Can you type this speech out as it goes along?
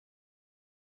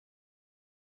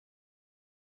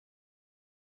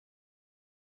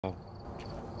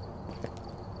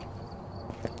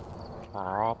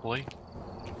Probably.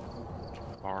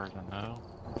 As far as I know.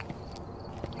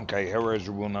 Okay,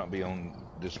 Hellraiser will not be on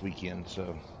this weekend,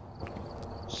 so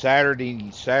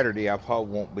Saturday I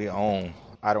probably won't be on.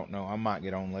 I don't know. I might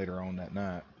get on later on that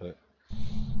night, but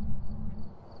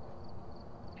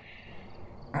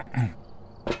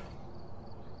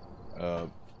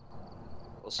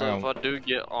So if I do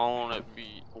get on, it'd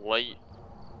be late.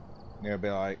 it'll be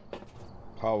like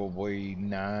probably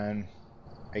 9,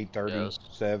 8:30, Yes.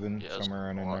 7, Yes, somewhere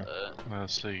around in like there. that.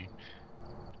 Let's see.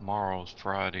 Tomorrow's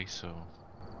Friday, so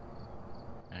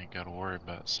I ain't gotta worry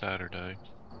about Saturday.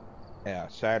 Yeah,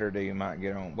 Saturday you might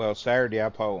get on. Well, Saturday I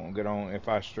probably won't get on. If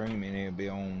I stream it, it'll be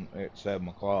on at 7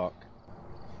 o'clock.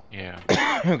 Yeah.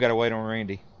 Gotta wait on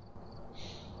Randy.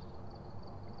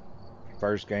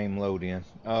 First game load in.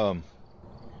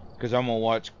 Cause I'm gonna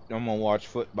watch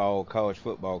football. College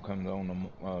football comes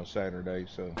on Saturday,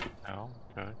 so Oh,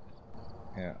 okay.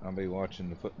 yeah, I'll be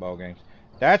watching the football games.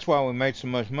 That's why we made so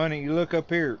much money. You look up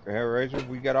here, Hellraiser.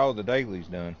 We got all the dailies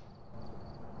done.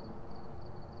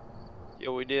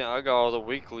 Yeah, we did. I got all the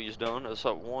weeklies done. That's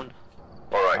up one.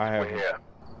 Alright, we're here.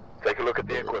 Take a look at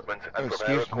the equipment and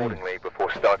prepare accordingly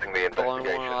before starting the The only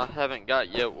investigation. one I haven't got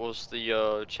yet was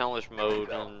the challenge mode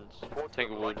and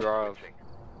Takeaway Drive.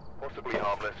 Possibly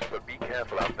harmless, but be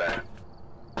careful out there.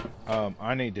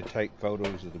 I need to take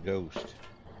photos of the ghost,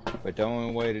 but the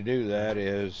only way to do that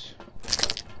is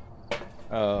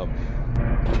You have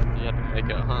to make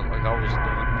it a hunt like I was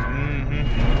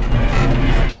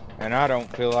doing. And I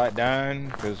don't feel like dying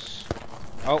because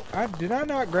did I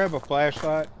not grab a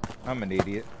flashlight? I'm an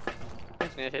idiot.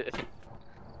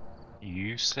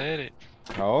 You said it.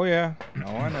 Oh yeah.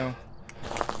 Oh, I know.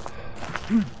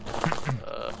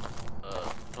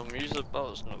 No music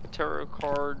box, no tarot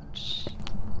cards.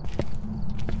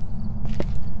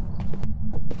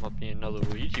 Might be another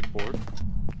Ouija board.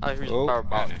 Ah, here's the power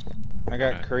box. I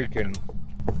got creaking.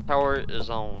 Power is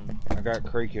on. I got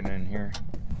creaking in here.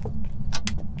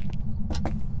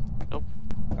 Nope.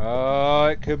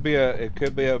 It could be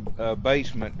a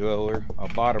basement dweller, a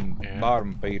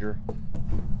bottom feeder.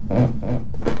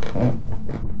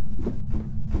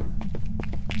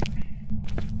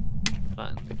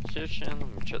 Not in the kitchen. Let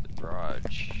me check the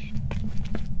garage.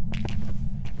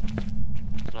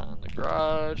 Not in the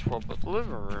garage. What about the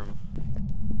living room?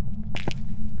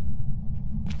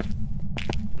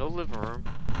 No living room.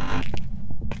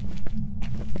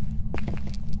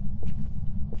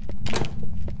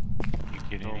 You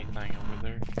get anything over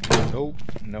there? Nope,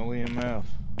 no EMF.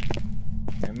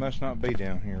 It must not be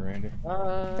down here, Randy.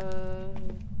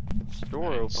 It's door I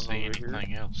didn't open see over here.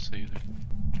 anything else either.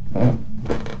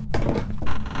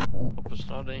 Hope it's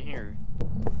not in here.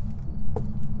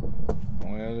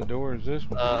 Well, the door is this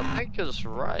one. I think it's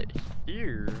right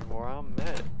here where I'm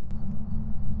at.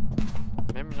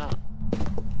 Maybe not.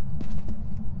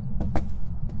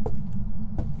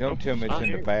 Don't tell me it's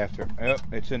in the bathroom. Oh,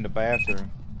 it's in the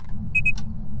bathroom.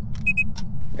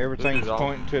 Everything's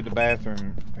pointing to the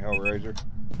bathroom, Hellraiser.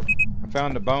 I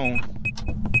found the bone.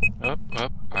 Up.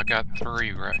 I got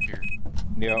 3 right here.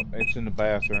 Yep, it's in the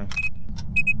bathroom.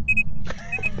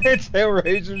 It's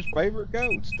Hellraiser's favorite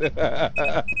ghost.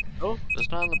 Oh, it's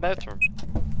not in the bathroom.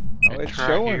 Oh, it's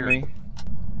showing me.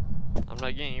 I'm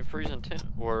not getting any freezing temp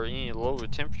or any lower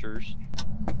temperatures.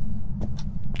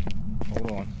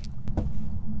 Hold on.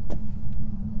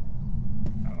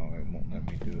 Oh, it won't let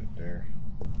me do it there.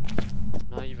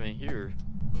 Not even here.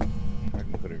 I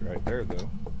can put it right there though.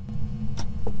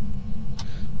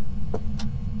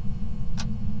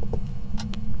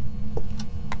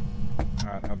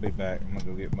 Alright, I'll be back. I'm gonna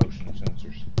go get motion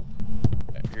sensors.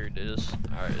 Here it is.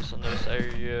 Alright, it's in this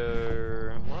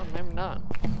area. Well, maybe not.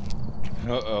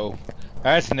 Uh-oh.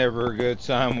 That's never a good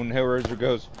sign when Hellraiser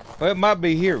goes, well, it might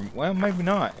be here. Well, maybe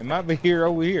not. It might be here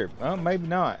over here. Well, maybe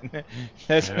not.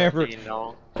 That's never... You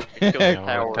know, You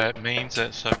know what that means?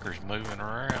 That sucker's moving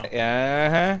around.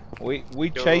 Uh-huh. We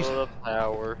chased...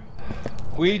 Power.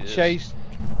 We chased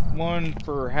one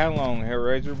for how long,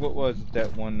 Hellraiser? What was it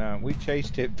that one night? We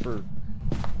chased it for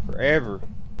forever.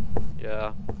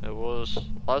 Yeah, it was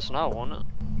last night, wasn't it?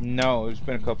 No, it's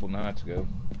been a couple nights ago.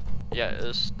 Yeah,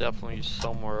 it's definitely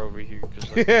somewhere over here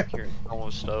because I keep hearing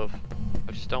someone's stuff.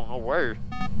 I just don't know where.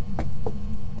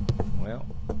 Well,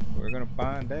 we're gonna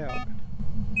find out.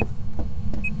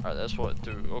 Alright, that's what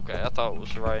through. Okay, I thought it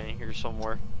was right in here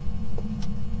somewhere.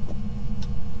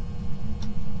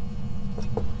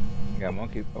 Got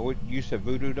monkey. Oh, what, you said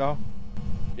voodoo doll?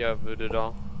 Yeah, voodoo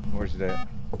doll. Where's that?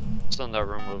 It's in that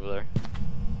room over there.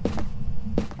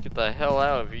 Get the hell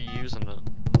out of you using it.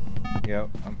 Yep,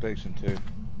 I'm fixing to.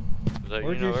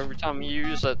 You know, every time you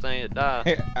use that thing, it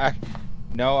dies.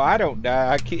 No, I don't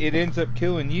die. It ends up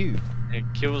killing you. It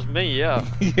kills me, yeah.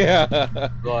 Yeah.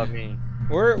 Well, I mean,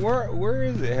 Where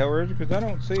is it, Hellraiser? Because I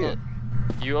don't see it.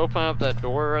 you open up that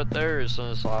door right there, it's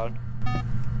inside.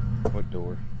 What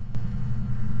door?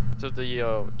 To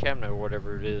the cabinet or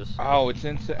whatever it is. Oh, it's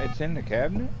in the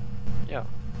cabinet? Yeah.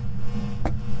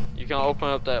 You can open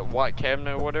up that white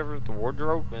cabinet or whatever, the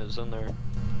wardrobe, and it's in there.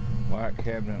 White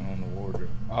cabinet on the wardrobe.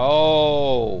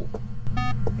 Oh!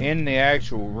 In the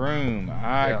actual room.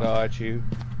 I got you.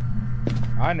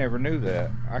 I never knew that.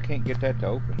 I can't get that to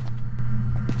open.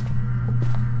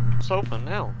 It's open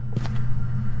now.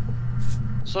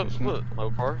 So, look,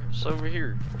 Mopar, it's over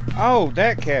here. Oh,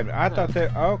 that cabinet. I thought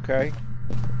that... Okay.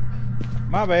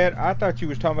 My bad. I thought you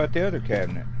was talking about the other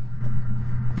cabinet.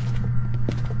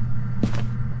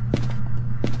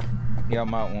 Y'all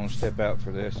might want to step out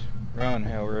for this. Run,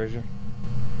 Hellraiser.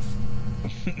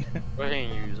 Go ahead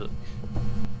and use it.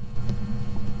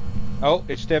 Oh,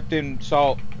 it stepped in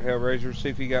salt, Hellraiser. See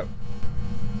if you got...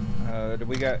 do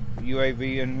we got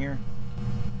UAV in here?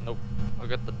 Nope. I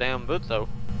got the damn boot though.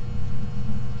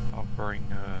 I'll bring,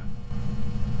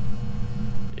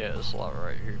 Yeah, it's a lot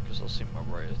right here because I see my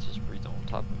right. It's just breathing on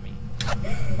top of me.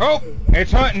 Oh!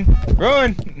 It's hunting!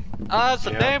 Run! Ah, it's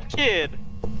a damn kid!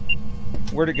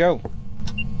 Where'd it go?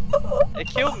 It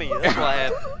killed me, that's what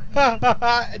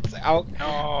happened. It's out.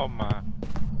 oh my.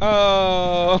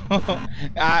 Oh,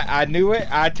 I knew it.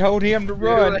 I told him to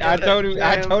run. I told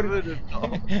him.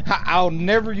 I'll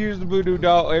never use the voodoo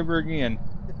doll ever again.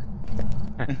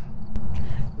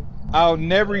 I'll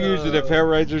never use it if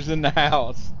Hellraiser's in the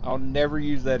house. I'll never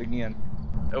use that again.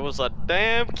 It was a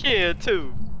damn kid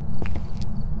too.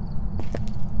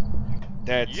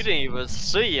 That's... You didn't even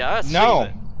see. I seen No,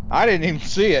 it. I didn't even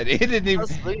see it. It didn't even.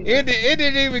 It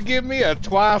didn't even give me a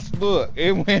twice look.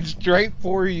 It went straight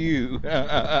for you.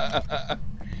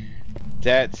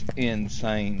 That's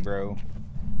insane, bro.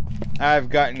 I've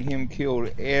gotten him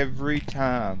killed every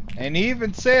time, and he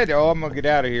even said, "Oh, I'm gonna get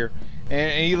out of here,"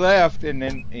 and he left, and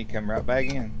then he come right back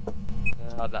in.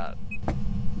 I died.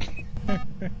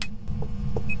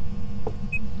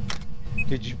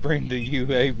 Did you bring the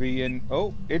UAV in?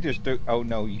 Oh, it just threw. Oh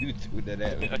no, you threw that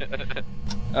at me.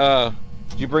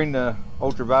 Did you bring the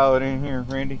ultraviolet in here,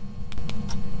 Randy?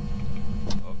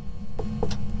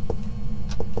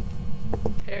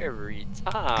 Every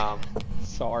time.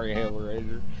 Sorry,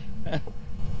 Hellraiser.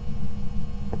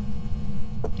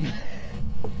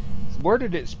 Where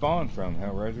did it spawn from,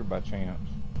 Hellraiser, by chance?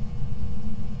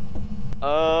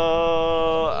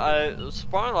 I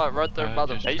spawned like right there by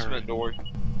the just basement heard. door.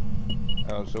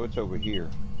 Oh, so it's over here.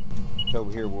 It's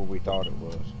over here where we thought it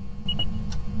was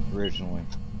originally.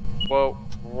 Well,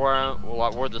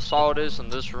 where the salt is in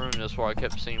this room, that's where I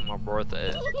kept seeing my breath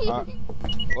at.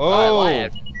 Oh! I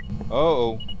laughed.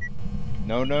 Oh!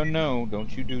 No, no, no!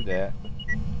 Don't you do that.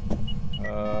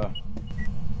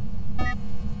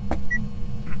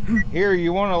 Here,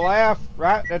 you want to laugh?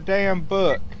 Write the damn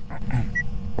book.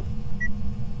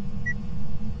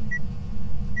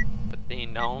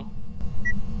 Ding dong.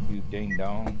 You ding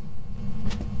dong.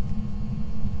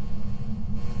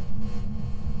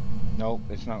 Nope,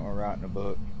 it's not gonna write in the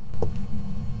book.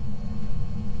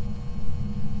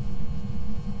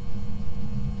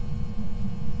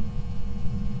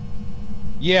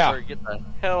 Yeah. Better get the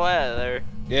hell out of there.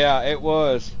 Yeah, it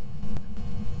was.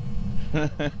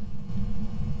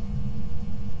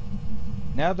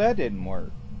 Now that didn't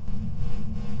work.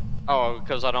 Oh,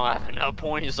 because I don't have enough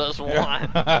points, that's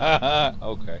why.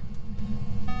 Okay.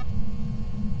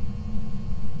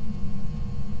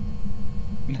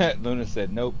 Luna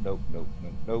said, nope, nope, nope,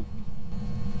 nope, nope.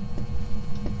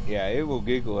 Yeah, it will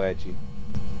giggle at you.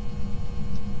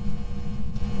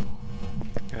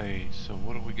 Okay, so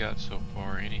what do we got so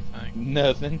far? Anything?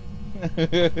 Nothing.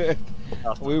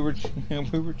 we were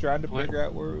trying to figure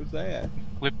out where it was at.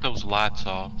 Flip those lights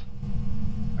off.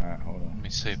 Alright, hold on. Let me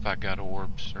see if I got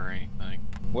orbs or anything.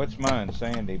 What's mine?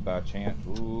 Sandy by chance?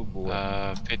 Ooh boy.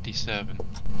 57.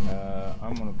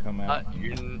 I'm gonna come out.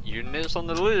 Units on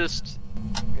the list.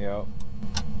 Yep.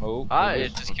 Oh.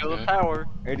 It just killed the power.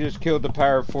 It just killed the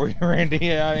power for you,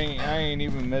 Randy. I ain't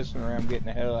even messing around getting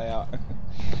the hell out.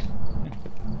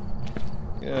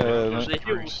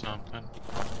 Through something.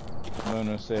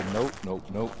 Luna said nope, nope,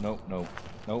 nope, nope, nope,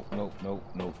 nope, nope, nope,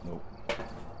 nope, nope.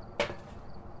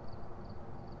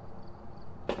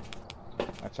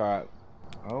 That's alright.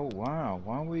 Oh wow,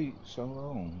 why are we so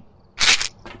low?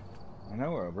 I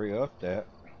know I'll re-up that.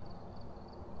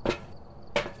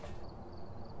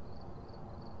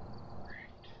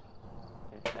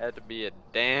 It had to be a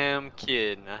damn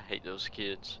kid, and I hate those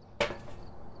kids.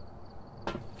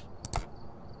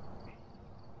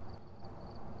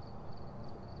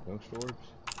 Ghost orbs?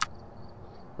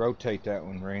 Rotate that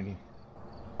one, Randy,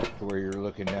 to where you're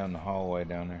looking down the hallway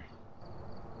down there.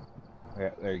 Yeah,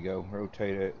 there you go.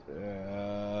 Rotate it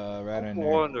right in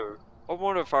there. I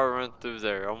wonder if I run through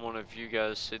there. I wonder if you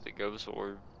guys see the ghost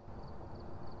orb.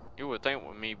 You would think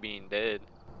with me being dead.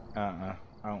 I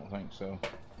don't think so.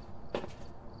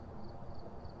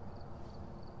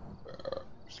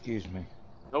 Excuse me.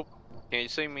 Nope. Can't you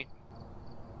see me?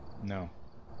 No.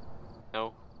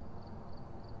 No.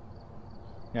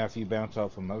 Now, if you bounce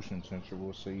off a motion sensor,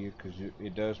 we'll see you, because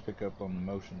it does pick up on the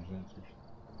motion sensors.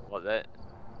 What, that?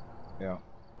 Yeah.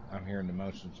 I'm hearing the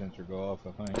motion sensor go off,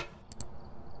 I think.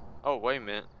 Oh, wait a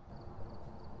minute.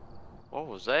 What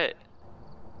was that?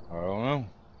 I don't know.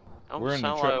 Almost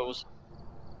sounded like it was.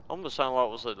 Almost sounded like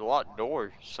it was a locked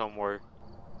door somewhere.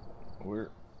 We're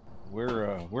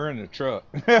in the truck.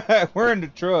 We're in the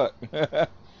truck.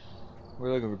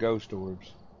 We're looking for ghost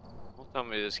orbs. Don't tell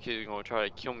me this kid's gonna try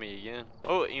to kill me again.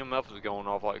 Oh, EMF is going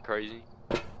off like crazy.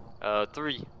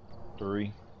 3.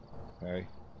 3. Okay.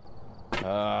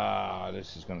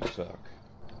 This is gonna suck.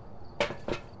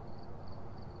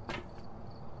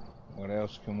 What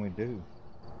else can we do?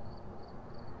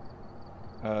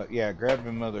 Yeah, grab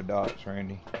them other dots,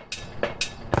 Randy.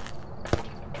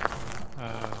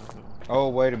 Oh,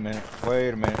 wait a minute. Wait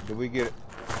a minute. Do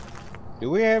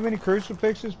we have any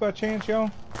crucifixes by chance, y'all?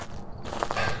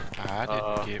 I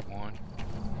didn't get one.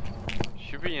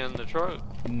 Should be in the truck.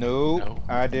 Nope. Nope.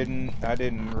 I didn't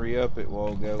re-up it a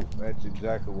while ago. That's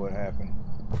exactly what happened.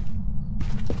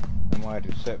 I might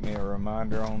have to set me a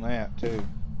reminder on that too.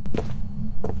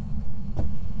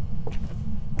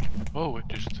 Oh, it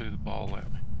just threw the ball at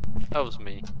me. That was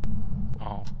me.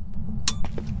 Oh.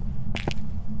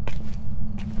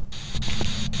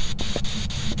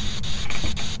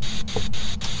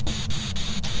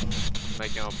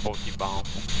 Making a bulky bomb.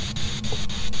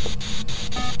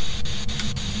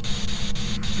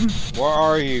 Where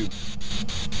are you?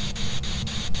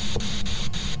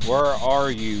 Where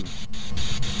are you?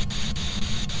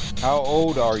 How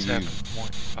old are you?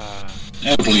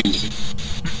 7.5.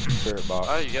 Spirit box.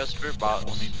 Oh, you got spirit box.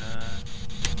 29.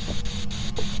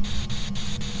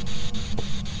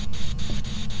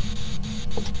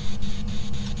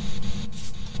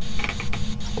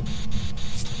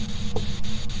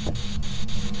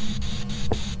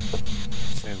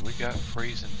 We got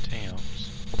freezing temps.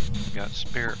 We got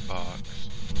spirit box.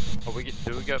 Oh,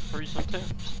 do we got freezing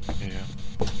temps? Yeah.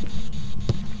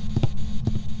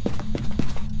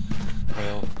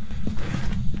 Well,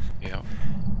 yeah.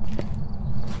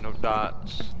 No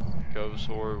dots. Ghost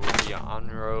orb would be an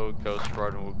Unro. Ghost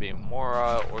Rodent would be a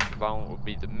Mora. Ultraviolet would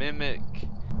be the Mimic.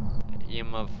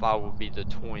 EMF 5 would be the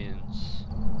Twins.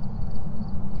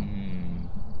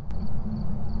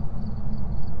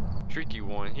 Tricky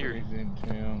one here. Freezing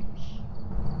temps.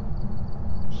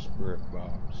 Spirit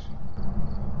box.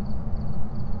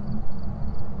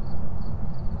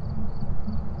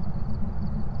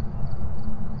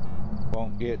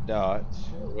 Won't get dots.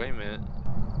 Wait a minute.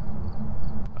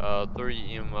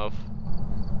 3 EMF.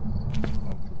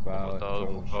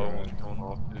 Ultraviolet. Going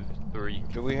off to 3.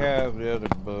 Do we have the other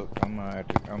book? I might have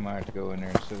to go in there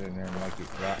and sit in there and make it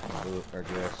right in the book, I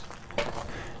guess.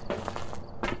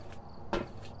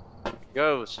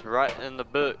 Ghost, write in the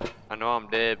book. I know I'm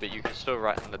dead, but you can still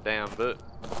write in the damn book.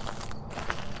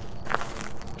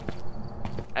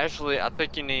 Actually, I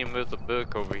think you need to move the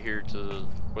book over here to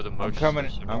where the motion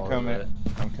sensor I'm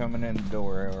coming in the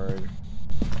door already.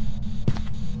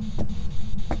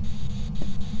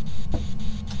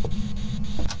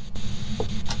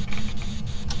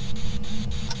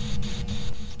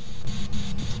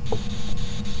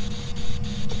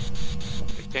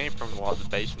 It came from the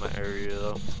basement area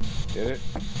though. Did it?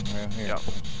 Well, here. Yep.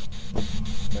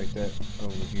 Take that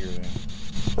over here then.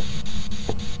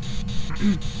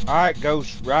 Alright,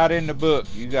 Ghost, write in the book.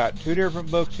 You got 2 different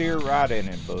books here, write in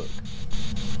the book.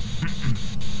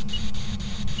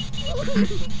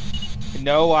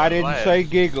 No, I didn't say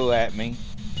giggle at me.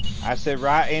 I said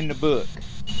write in the book.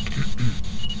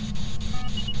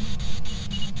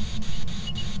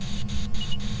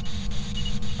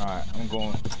 Alright, I'm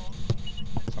going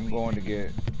to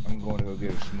go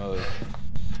get a smudge.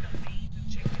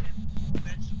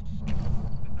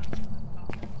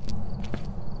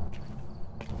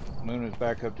 Moon is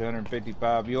back up to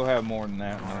 155. You'll have more than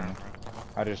that, Moon.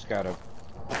 I just gotta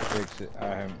fix it. I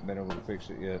haven't been able to fix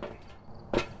it yet.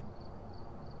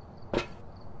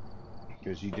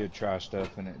 Because you did try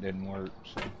stuff and it didn't work,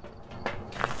 so.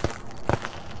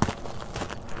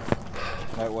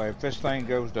 That way, if this thing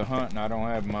goes to hunting, I don't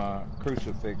have my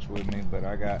crucifix with me, but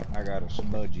I got a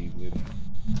smudgy with me.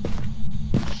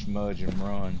 Smudge and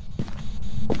run.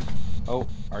 Oh,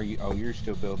 are you? Oh, you're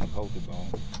still building a poultry bone.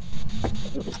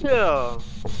 Yeah.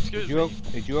 Excuse me.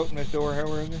 Did you open this door,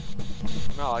 however?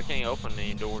 No, I can't open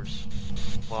any doors.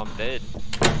 Well, I'm dead.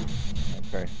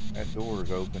 Okay, that door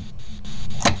is open.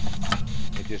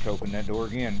 It just opened that door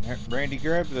again. Randy,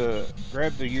 grab the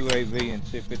UAV and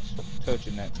see if it's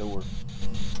touching that door.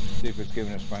 See if it's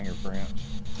giving us fingerprints.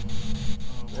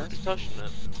 What's touching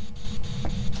it?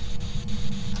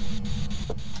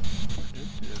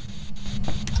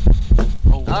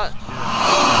 Oh,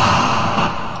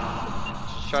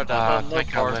 Just tried to I hunt think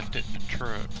I part. left it in the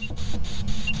truck.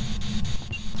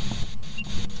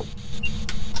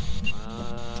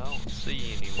 I don't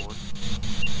see anyone.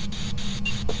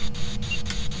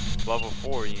 Level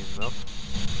 4 enough.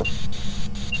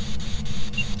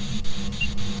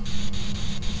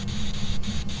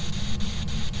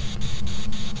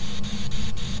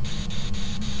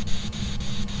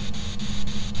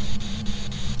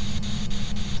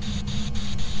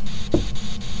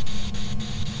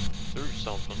 Threw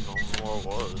something, I don't know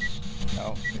what it was.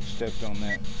 Oh, it stepped on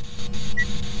that.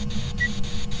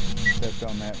 Stepped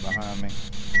on that behind me.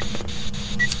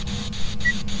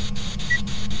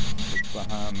 It's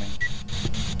behind me.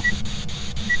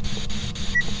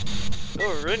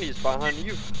 Oh, Randy's behind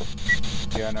you.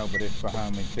 Yeah, I know, but it's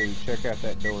behind me too. Check out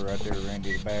that door right there,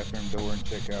 Randy, the bathroom door, and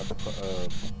check out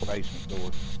the basement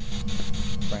door.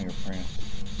 Fingerprints.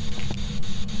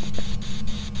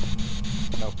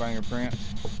 No fingerprints?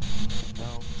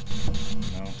 No.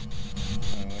 No.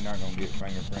 We're not gonna get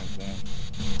fingerprints then.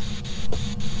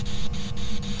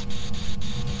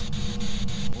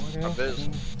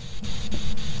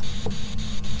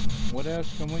 What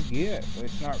else can we get?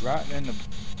 It's not writing in the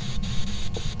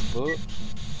books.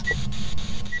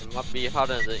 It might be hot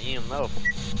as an EMF.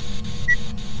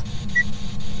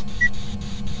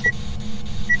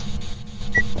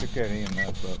 Pick that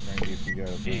EMF up, Randy, if you got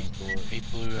a boost for it. He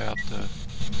blew out the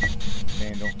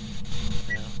Candle.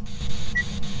 yeah.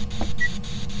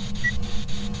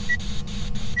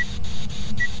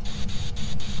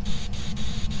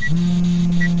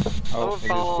 Oh, it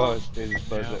just buzzed. It just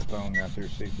buzzed Yeah. that phone out there.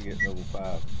 See if we get level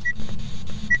 5.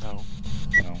 No,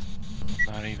 No.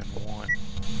 not even one.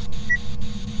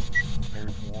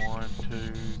 There's 1,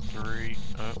 2, 3.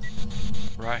 Up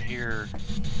right here.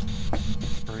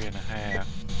 3.5.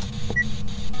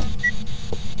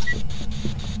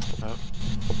 Up.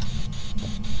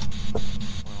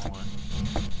 Well,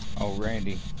 Oh,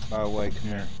 Randy. By the way, come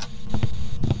here.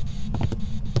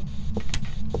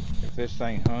 If this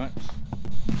thing hunts,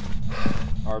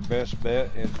 our best bet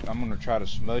is I'm gonna try to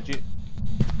smudge it.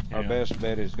 Our Yeah. best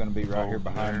bet is gonna be right here Over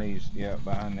behind there. these. Yeah,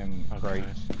 behind them Okay.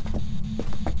 crates.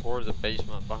 Or the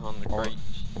basement behind the Or- crates.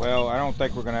 Well, I don't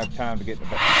think we're gonna have time to get to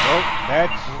the. Oh,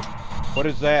 that's. What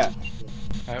is that?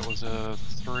 that was a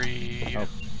 3. Oh,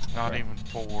 Not okay. even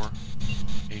 4.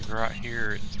 He's right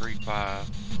here at 3.5.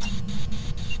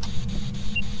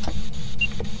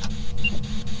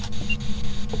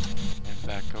 And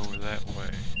back over that way.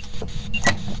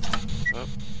 Up.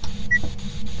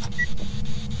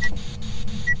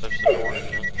 There's the door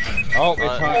again. Oh,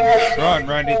 it's hunting. Run,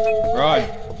 Randy. Run.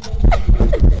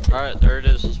 Alright, there it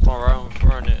is. It's my right in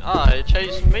front of it. Ah, it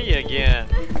chased me again.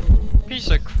 Piece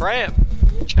of crap.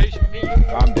 It chased me.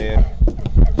 I'm dead.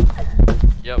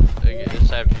 Yep,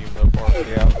 it's after you, no part.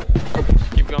 Yeah.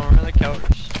 Just keep going around the couch.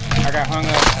 I got hung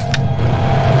up.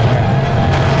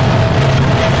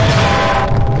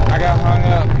 I got hung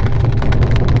up.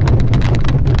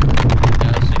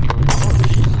 Yeah, I seen you. Oh,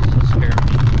 Jesus, that scared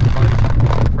me. Like,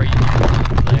 crazy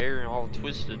in the air and all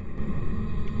twisted.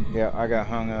 Yeah, I got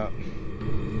hung up.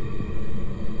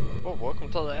 Oh, welcome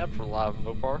to the afterlife,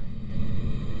 Mopar.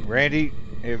 Randy,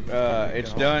 if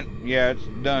it's done, yeah, it's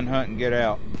done hunting. Get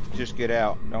out. Just get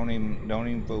out. Don't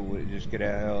even fool with it. Just get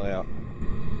out, hell out.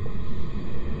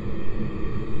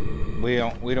 We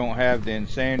don't have the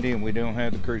insanity and we don't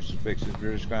have the crucifixes.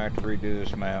 We're just gonna have to redo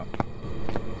this map.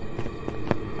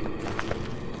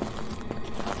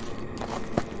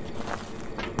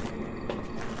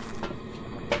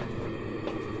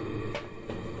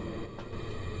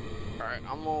 Alright,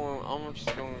 I'm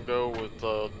just gonna go with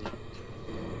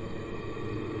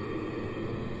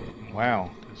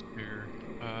Wow. This here.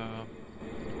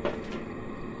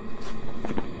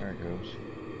 There it goes.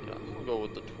 yeah, I'm gonna go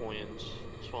with the twins.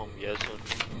 That's what I'm guessing.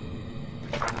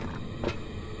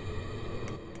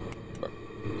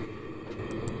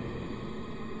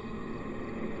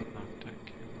 Knock that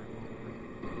camera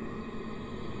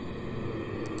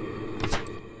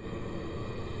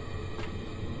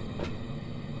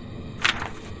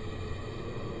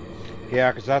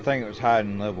Yeah, because I think it was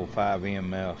hiding level 5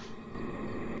 EMF.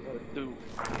 Do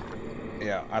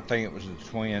Yeah, I think it was the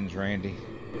twins, Randy.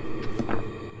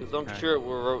 Because I'm sure it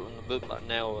were wrote in the book by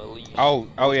now at least. Oh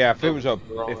yeah. If it was a,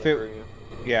 Wrong if it, area.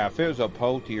 yeah, if it was a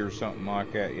Pulte or something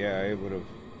like that, yeah, it would have.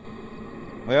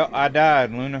 Well, I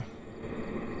died, Luna.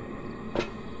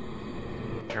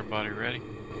 Everybody ready?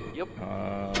 Yep.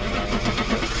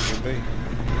 Should be.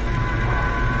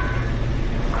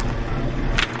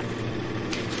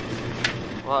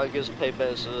 Well, I guess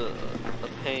Payback's a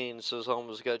pain, so it's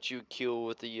almost got you killed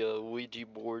with the Ouija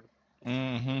board.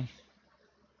 Mm-hmm.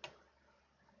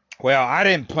 Well, I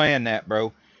didn't plan that,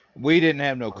 bro. We didn't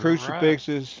have no All right.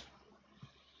 crucifixes.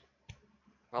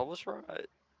 I was right.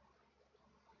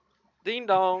 Ding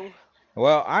dong.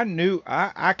 Well, I knew,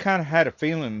 I kind of had a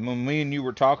feeling when me and you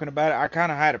were talking about it, I kind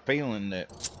of had a feeling that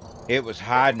it was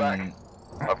hiding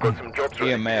I've got some jobs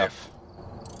ready for you. EMF.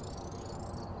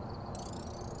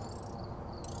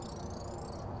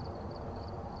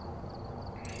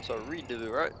 So redo,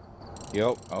 right?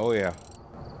 Yep, oh yeah.